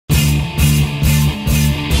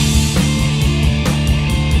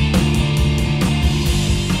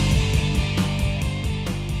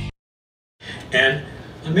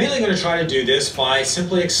going to try to do this by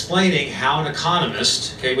simply explaining how an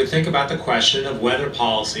economist, would think about the question of whether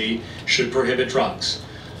policy should prohibit drugs.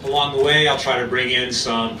 Along the way, I'll try to bring in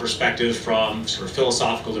some perspective from sort of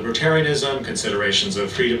philosophical libertarianism, considerations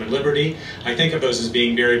of freedom and liberty. I think of those as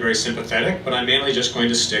being very, very sympathetic, but I'm mainly just going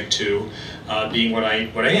to stick to being what I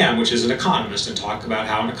am, which is an economist, and talk about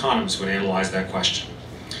how an economist would analyze that question.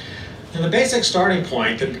 And the basic starting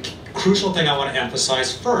point, the crucial thing I want to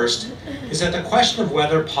emphasize first, is that the question of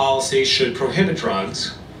whether policy should prohibit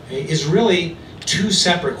drugs is really two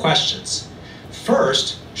separate questions.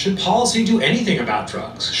 First, should policy do anything about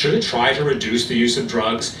drugs? Should it try to reduce the use of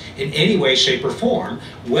drugs in any way, shape, or form,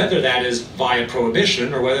 whether that is via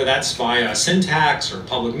prohibition or whether that's via sin tax or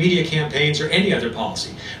public media campaigns or any other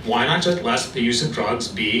policy? Why not just let the use of drugs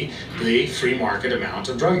be the free market amount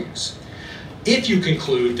of drug use? If you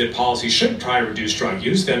conclude that policy should try to reduce drug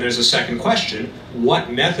use, then there's a second question.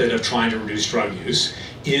 What method of trying to reduce drug use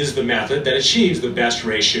is the method that achieves the best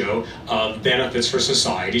ratio of benefits for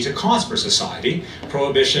society to cost for society?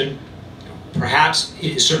 Prohibition perhaps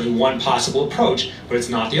is certainly one possible approach, but it's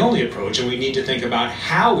not the only approach, and we need to think about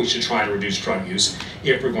how we should try to reduce drug use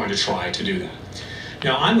if we're going to try to do that.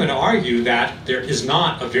 Now, I'm going to argue that there is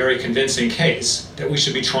not a very convincing case that we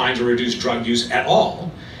should be trying to reduce drug use at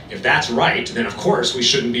all. If that's right, then of course we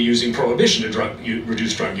shouldn't be using prohibition to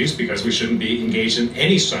reduce drug use, because we shouldn't be engaged in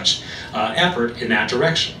any such effort in that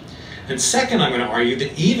direction. And second, I'm going to argue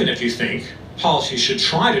that even if you think policy should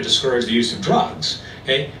try to discourage the use of drugs,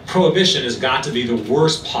 prohibition has got to be the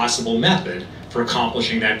worst possible method for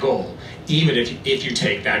accomplishing that goal, even if you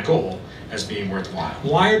take that goal as being worthwhile.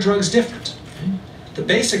 Why are drugs different? The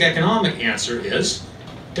basic economic answer is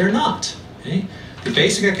they're not. The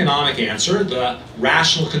basic economic answer, the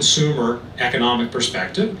rational consumer economic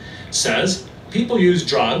perspective, says people use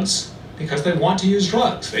drugs because they want to use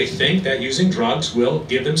drugs. They think that using drugs will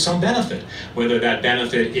give them some benefit, whether that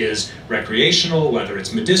benefit is recreational, whether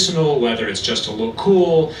it's medicinal, whether it's just to look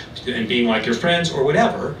cool and being like your friends, or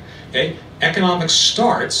whatever. Economics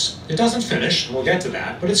starts, it doesn't finish, and we'll get to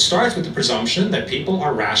that, but it starts with the presumption that people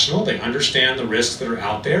are rational, they understand the risks that are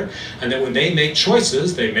out there, and that when they make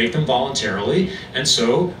choices, they make them voluntarily, and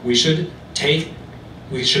so we should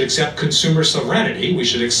accept consumer sovereignty, we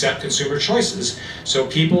should accept consumer choices, so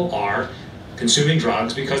people are consuming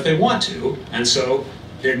drugs because they want to, and so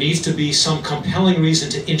there needs to be some compelling reason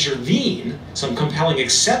to intervene, some compelling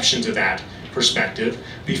exception to that perspective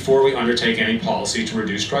before we undertake any policy to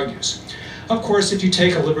reduce drug use. Of course, if you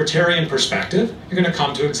take a libertarian perspective, you're going to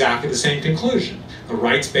come to exactly the same conclusion. The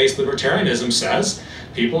rights-based libertarianism says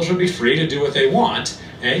people should be free to do what they want,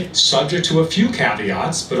 subject to a few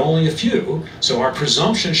caveats, but only a few. So our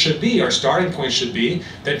presumption should be, our starting point should be,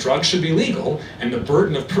 that drugs should be legal, and the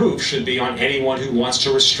burden of proof should be on anyone who wants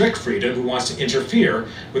to restrict freedom, who wants to interfere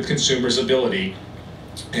with consumers' ability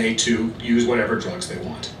to use whatever drugs they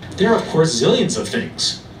want. There are, of course, zillions of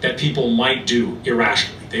things that people might do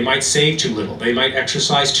irrationally. They might save too little. They might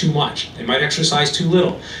exercise too much. They might exercise too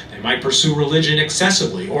little. They might pursue religion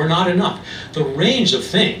excessively or not enough. The range of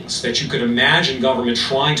things that you could imagine government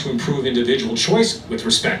trying to improve individual choice with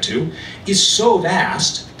respect to is so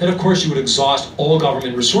vast that, of course, you would exhaust all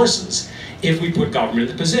government resources if we put government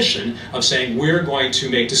in the position of saying we're going to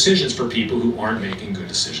make decisions for people who aren't making good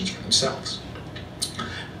decisions for themselves.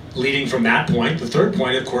 Leading from that point, the third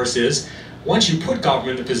point, of course, is once you put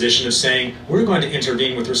government in the position of saying we're going to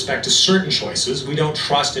intervene with respect to certain choices, we don't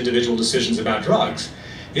trust individual decisions about drugs,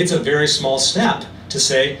 it's a very small step to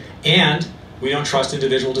say, and we don't trust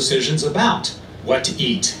individual decisions about what to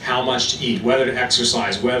eat, how much to eat, whether to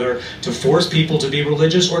exercise, whether to force people to be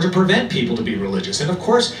religious or to prevent people to be religious. And of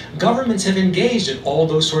course, governments have engaged in all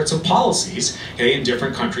those sorts of policies in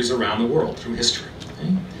different countries around the world through history.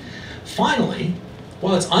 Finally,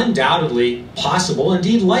 while it's undoubtedly possible,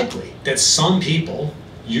 indeed likely, that some people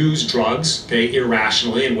use drugs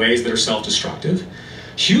irrationally in ways that are self-destructive,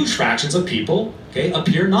 huge fractions of people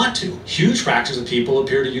appear not to. Huge fractions of people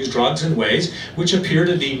appear to use drugs in ways which appear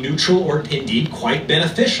to be neutral or indeed quite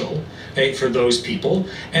beneficial for those people.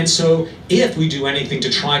 And so if we do anything to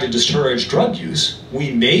try to discourage drug use,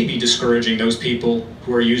 we may be discouraging those people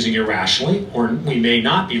who are using irrationally, or we may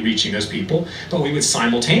not be reaching those people, but we would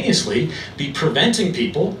simultaneously be preventing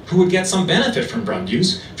people who would get some benefit from drug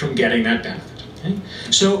use from getting that benefit.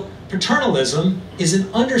 So paternalism is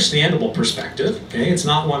an understandable perspective. It's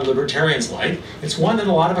not one libertarians like. It's one that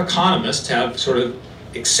a lot of economists have sort of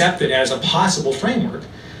accepted as a possible framework.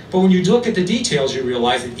 But when you look at the details, you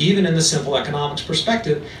realize that even in the simple economics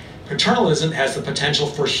perspective, paternalism has the potential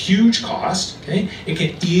for huge cost. It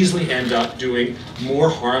can easily end up doing more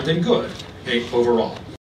harm than good overall.